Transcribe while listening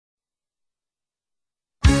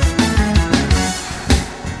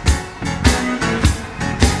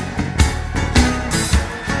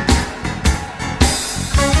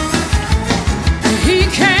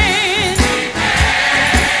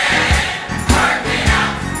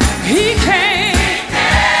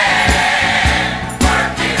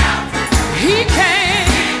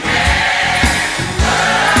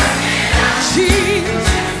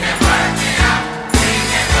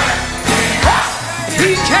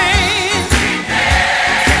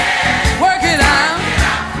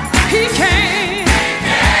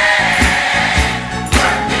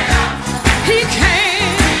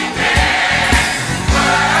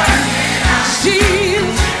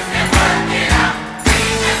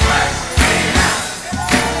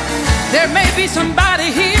There may be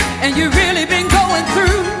somebody here and you've really been going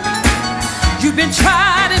through. You've been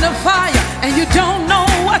tried in a fire and you don't know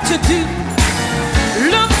what to do.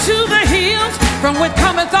 Look to the hills from whence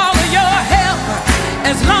cometh all of your help.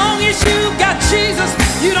 As long as you got Jesus,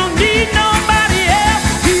 you don't need nobody else.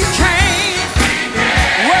 He can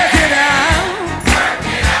work it out.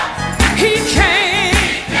 He can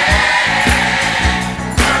work it out.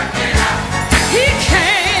 He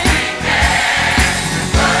can work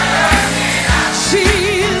it out.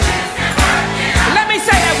 Jesus. Let me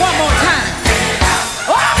say that one more time.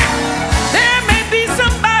 Oh, there may be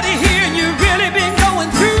somebody here and you've really been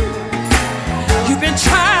going through. You've been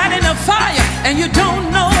tried in a fire and you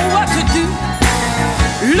don't know what to do.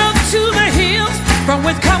 Look to the hills from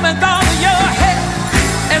whence cometh all of your help.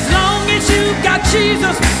 As long as you got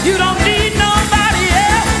Jesus, you don't need no